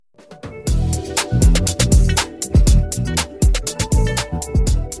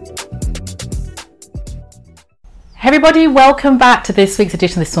Hey everybody, welcome back to this week's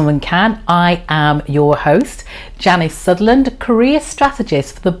edition of This Woman Can. I am your host, Janice Sutherland, career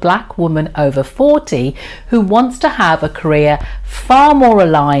strategist for the black woman over 40 who wants to have a career far more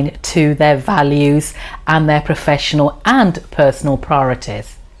aligned to their values and their professional and personal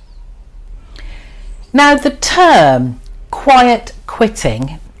priorities. Now, the term quiet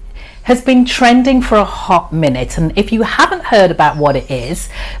quitting has been trending for a hot minute, and if you haven't heard about what it is,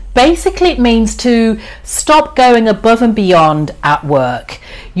 basically it means to stop going above and beyond at work.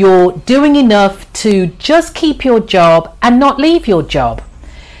 You're doing enough to just keep your job and not leave your job.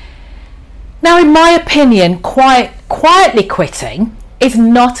 Now, in my opinion, quietly quitting is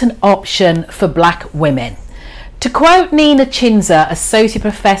not an option for black women. To quote Nina Chinza, Associate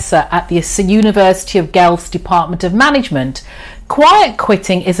Professor at the University of Guelph's Department of Management, quiet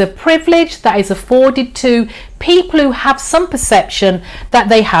quitting is a privilege that is afforded to people who have some perception that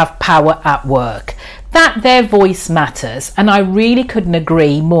they have power at work, that their voice matters, and I really couldn't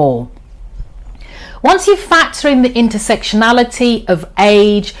agree more. Once you factor in the intersectionality of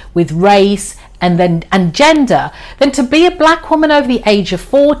age with race and gender, then to be a black woman over the age of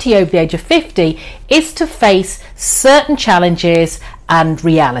 40, over the age of 50, is to face certain challenges and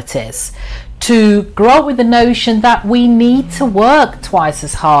realities. To grow up with the notion that we need to work twice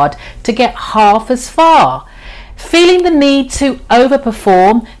as hard to get half as far. Feeling the need to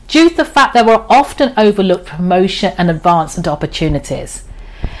overperform due to the fact that we're often overlooked promotion and advancement opportunities.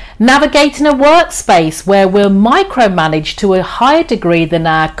 Navigating a workspace where we're micromanaged to a higher degree than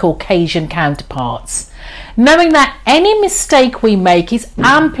our Caucasian counterparts. Knowing that any mistake we make is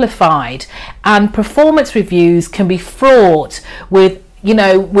amplified and performance reviews can be fraught with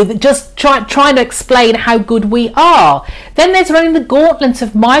just trying to explain how good we are. Then there's running the gauntlet of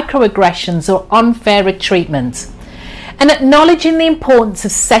microaggressions or unfair treatment. And acknowledging the importance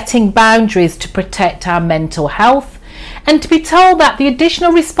of setting boundaries to protect our mental health. And to be told that the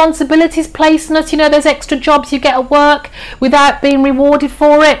additional responsibilities placed on us, those extra jobs you get at work without being rewarded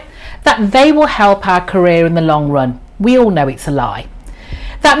for it, that they will help our career in the long run. We all know it's a lie.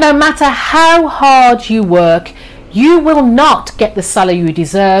 That no matter how hard you work, you will not get the salary you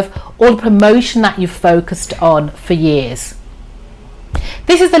deserve or the promotion that you've focused on for years.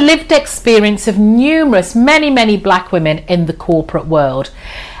 This is the lived experience of many black women in the corporate world.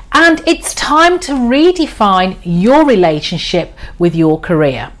 And it's time to redefine your relationship with your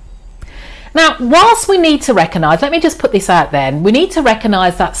career. Now, whilst we need to recognise, let me just put this out there, we need to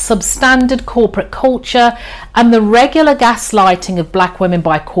recognise that substandard corporate culture and the regular gaslighting of black women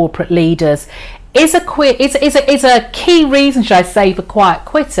by corporate leaders is a key reason, should I say, for quiet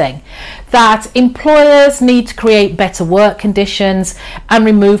quitting. That employers need to create better work conditions and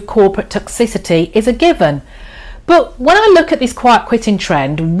remove corporate toxicity is a given. But when I look at this quiet quitting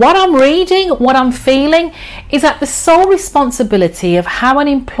trend, what I'm reading, what I'm feeling is that the sole responsibility of how an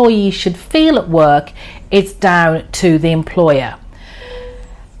employee should feel at work is down to the employer.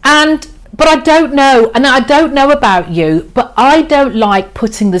 But I don't know about you, but I don't like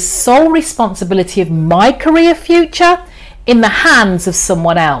putting the sole responsibility of my career future in the hands of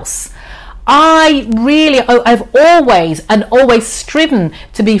someone else. I've always striven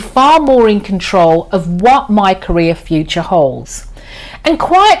to be far more in control of what my career future holds. And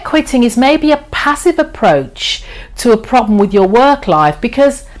quiet quitting is maybe a passive approach to a problem with your work life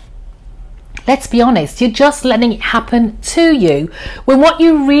because, let's be honest, you're just letting it happen to you, when what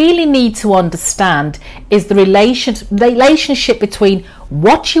you really need to understand is the relationship between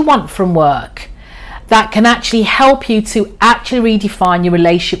what you want from work that can actually help you to actually redefine your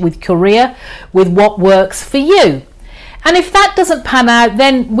relationship with career, with what works for you. And if that doesn't pan out,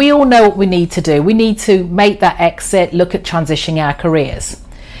 then we all know what we need to do. We need to make that exit, look at transitioning our careers.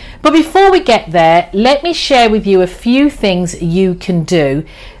 But before we get there, let me share with you a few things you can do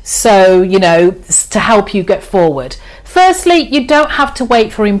to help you get forward. Firstly, you don't have to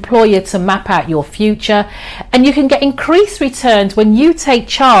wait for an employer to map out your future, and you can get increased returns when you take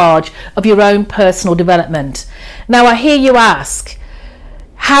charge of your own personal development. Now, I hear you ask,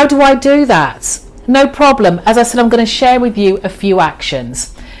 how do I do that? No problem. As I said, I'm going to share with you a few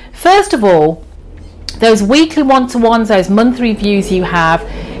actions. First of all, those weekly one-to-ones, those monthly reviews you have,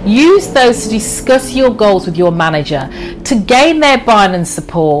 use those to discuss your goals with your manager, to gain their buy-in and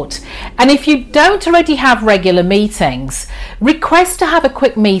support. And if you don't already have regular meetings, request to have a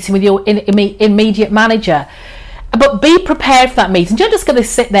quick meeting with your immediate manager But be prepared for that meeting. You're just going to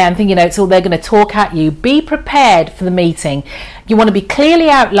sit there and think, it's all they're going to talk at you. Be prepared for the meeting. You want to be clearly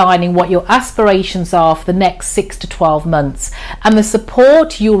outlining what your aspirations are for the next 6 to 12 months and the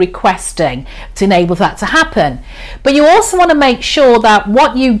support you're requesting to enable that to happen. But you also want to make sure that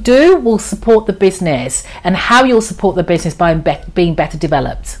what you do will support the business and how you'll support the business by being better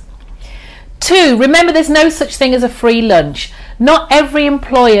developed. 2, remember there's no such thing as a free lunch. Not every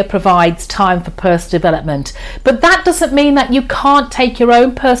employer provides time for personal development, but that doesn't mean that you can't take your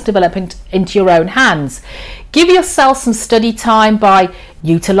own personal development into your own hands. Give yourself some study time by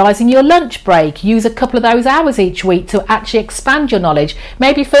utilising your lunch break. Use a couple of those hours each week to actually expand your knowledge.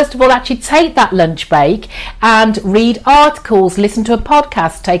 Maybe first of all actually take that lunch break and read articles, listen to a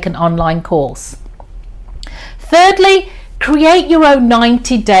podcast, take an online course. Thirdly, create your own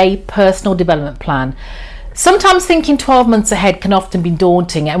 90-day personal development plan. Sometimes thinking 12 months ahead can often be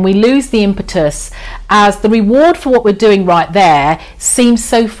daunting, and we lose the impetus as the reward for what we're doing right there seems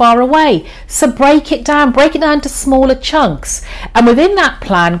so far away. So break it down to smaller chunks, and within that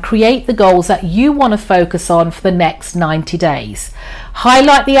plan create the goals that you want to focus on for the next 90 days.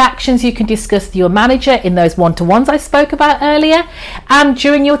 Highlight the actions you can discuss with your manager in those one-to-ones I spoke about earlier and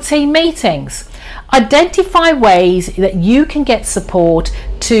during your team meetings. Identify ways that you can get support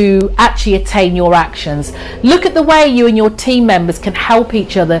to actually attain your actions. Look at the way you and your team members can help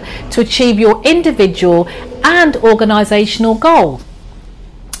each other to achieve your individual and organisational goal.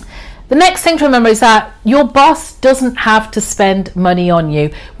 The next thing to remember is that your boss doesn't have to spend money on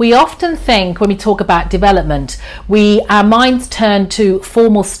you. We often think when we talk about development, our minds turn to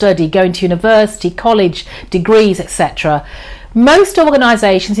formal study, going to university, college, degrees, etc. Most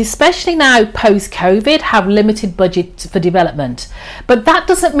organisations, especially now post-COVID, have limited budget for development. But that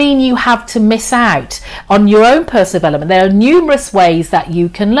doesn't mean you have to miss out on your own personal development. There are numerous ways that you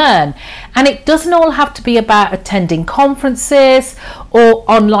can learn. And it doesn't all have to be about attending conferences or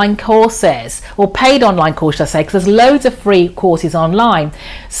online courses, or paid online courses, I say, because there's loads of free courses online.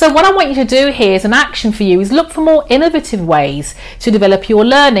 So what I want you to do here as an action for you is look for more innovative ways to develop your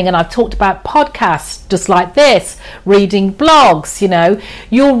learning. And I've talked about podcasts just like this, reading blogs.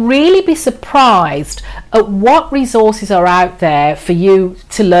 You'll really be surprised at what resources are out there for you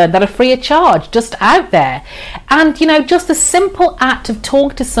to learn that are free of charge, just out there. And just a simple act of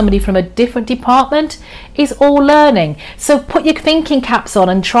talking to somebody from a different department is all learning. So put your thinking caps on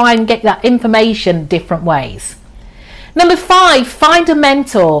and try and get that information different ways. Number 5, find a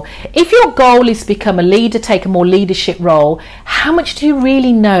mentor. If your goal is to become a leader, take a more leadership role, how much do you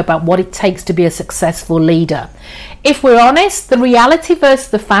really know about what it takes to be a successful leader? If we're honest, the reality versus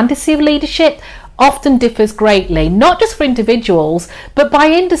the fantasy of leadership often differs greatly, not just for individuals, but by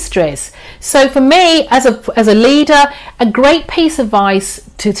industries. So for me, as a leader, a great piece of advice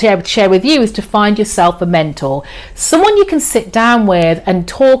to share with you is to find yourself a mentor, someone you can sit down with and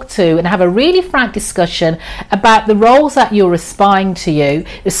talk to and have a really frank discussion about the roles that you're aspiring to,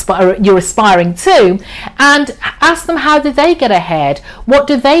 and ask them how did they get ahead, what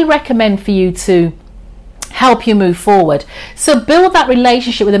do they recommend for you to help you move forward. So build that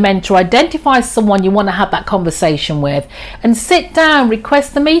relationship with a mentor, identify someone you want to have that conversation with, and sit down,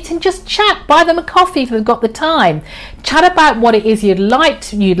 request the meeting, just chat, buy them a coffee if they've got the time, chat about what it is you'd like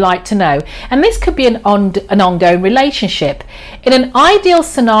to know. And this could be an ongoing relationship. In an ideal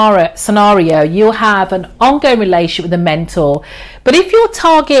scenario, you'll have an ongoing relationship with a mentor, but if your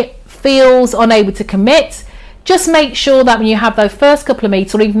target feels unable to commit, just make sure that when you have those first couple of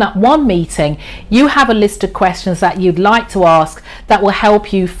meetings, or even that one meeting, you have a list of questions that you'd like to ask that will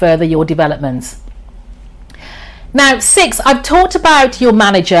help you further your development. Now 6, I've talked about your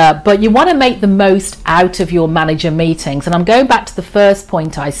manager, but you want to make the most out of your manager meetings. And I'm going back to the first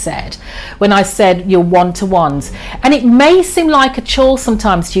point I said, when I said your one-to-ones. And it may seem like a chore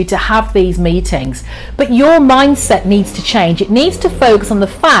sometimes to you to have these meetings, but your mindset needs to change. It needs to focus on the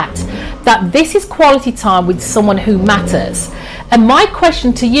fact that this is quality time with someone who matters. And my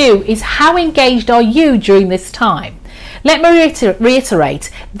question to you is, how engaged are you during this time? Let me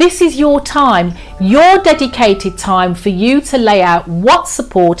reiterate, this is your time, your dedicated time for you to lay out what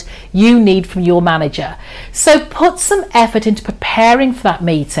support you need from your manager. So put some effort into preparing for that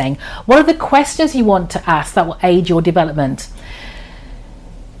meeting. What are the questions you want to ask that will aid your development?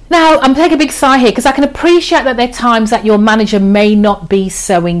 Now, I'm taking a big sigh here because I can appreciate that there are times that your manager may not be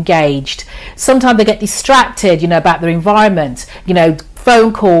so engaged. Sometimes they get distracted, about their environment,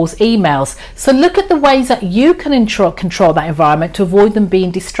 phone calls, emails. So look at the ways that you can control that environment to avoid them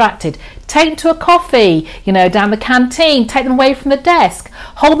being distracted. Take them to a coffee, down the canteen, take them away from the desk,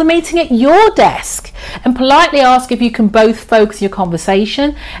 hold the meeting at your desk, and politely ask if you can both focus your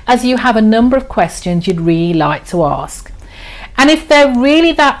conversation, as you have a number of questions you'd really like to ask. And if they're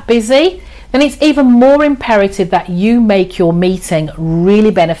really that busy, then it's even more imperative that you make your meeting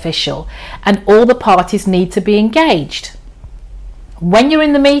really beneficial, and all the parties need to be engaged. When you're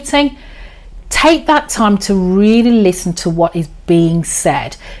in the meeting, take that time to really listen to what is being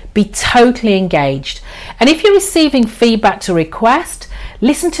said. Be totally engaged. And if you're receiving feedback to request,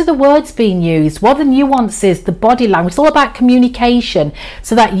 listen to the words being used, what are the nuances, the body language. It's all about communication,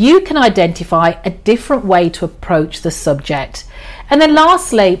 so that you can identify a different way to approach the subject. And then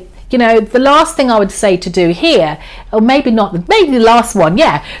lastly, the last thing I would say to do here, or maybe the last one,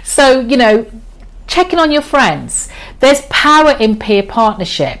 yeah. So, checking on your friends. There's power in peer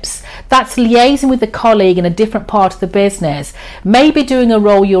partnerships. That's liaising with a colleague in a different part of the business, maybe doing a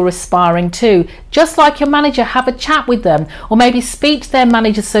role you're aspiring to. Just like your manager, have a chat with them, or maybe speak to their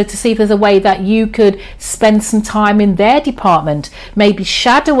manager to see if there's a way that you could spend some time in their department, maybe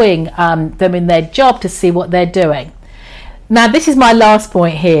shadowing them in their job to see what they're doing. Now, this is my last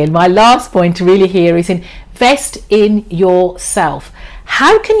point here. My last point really here is invest in yourself.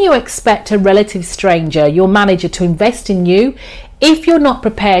 How can you expect a relative stranger, your manager, to invest in you if you're not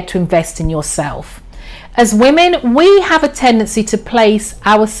prepared to invest in yourself? As women, we have a tendency to place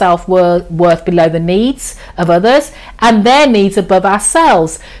our self-worth below the needs of others and their needs above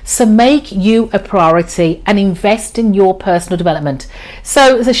ourselves. So make you a priority and invest in your personal development.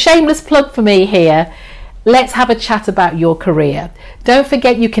 So it's a shameless plug for me here. Let's have a chat about your career. Don't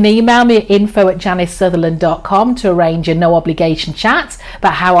forget, you can email me at info@janicesutherland.com to arrange a no obligation chat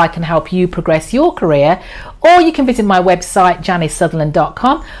about how I can help you progress your career, or you can visit my website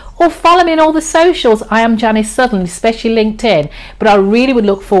janicesutherland.com, or follow me on all the socials. I am Janice Sutherland, especially LinkedIn, but I really would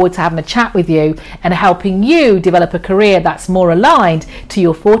look forward to having a chat with you and helping you develop a career that's more aligned to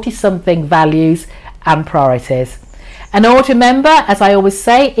your 40-something values and priorities. And always remember, as I always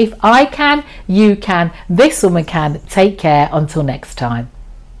say, if I can, you can, this woman can. Take care until next time.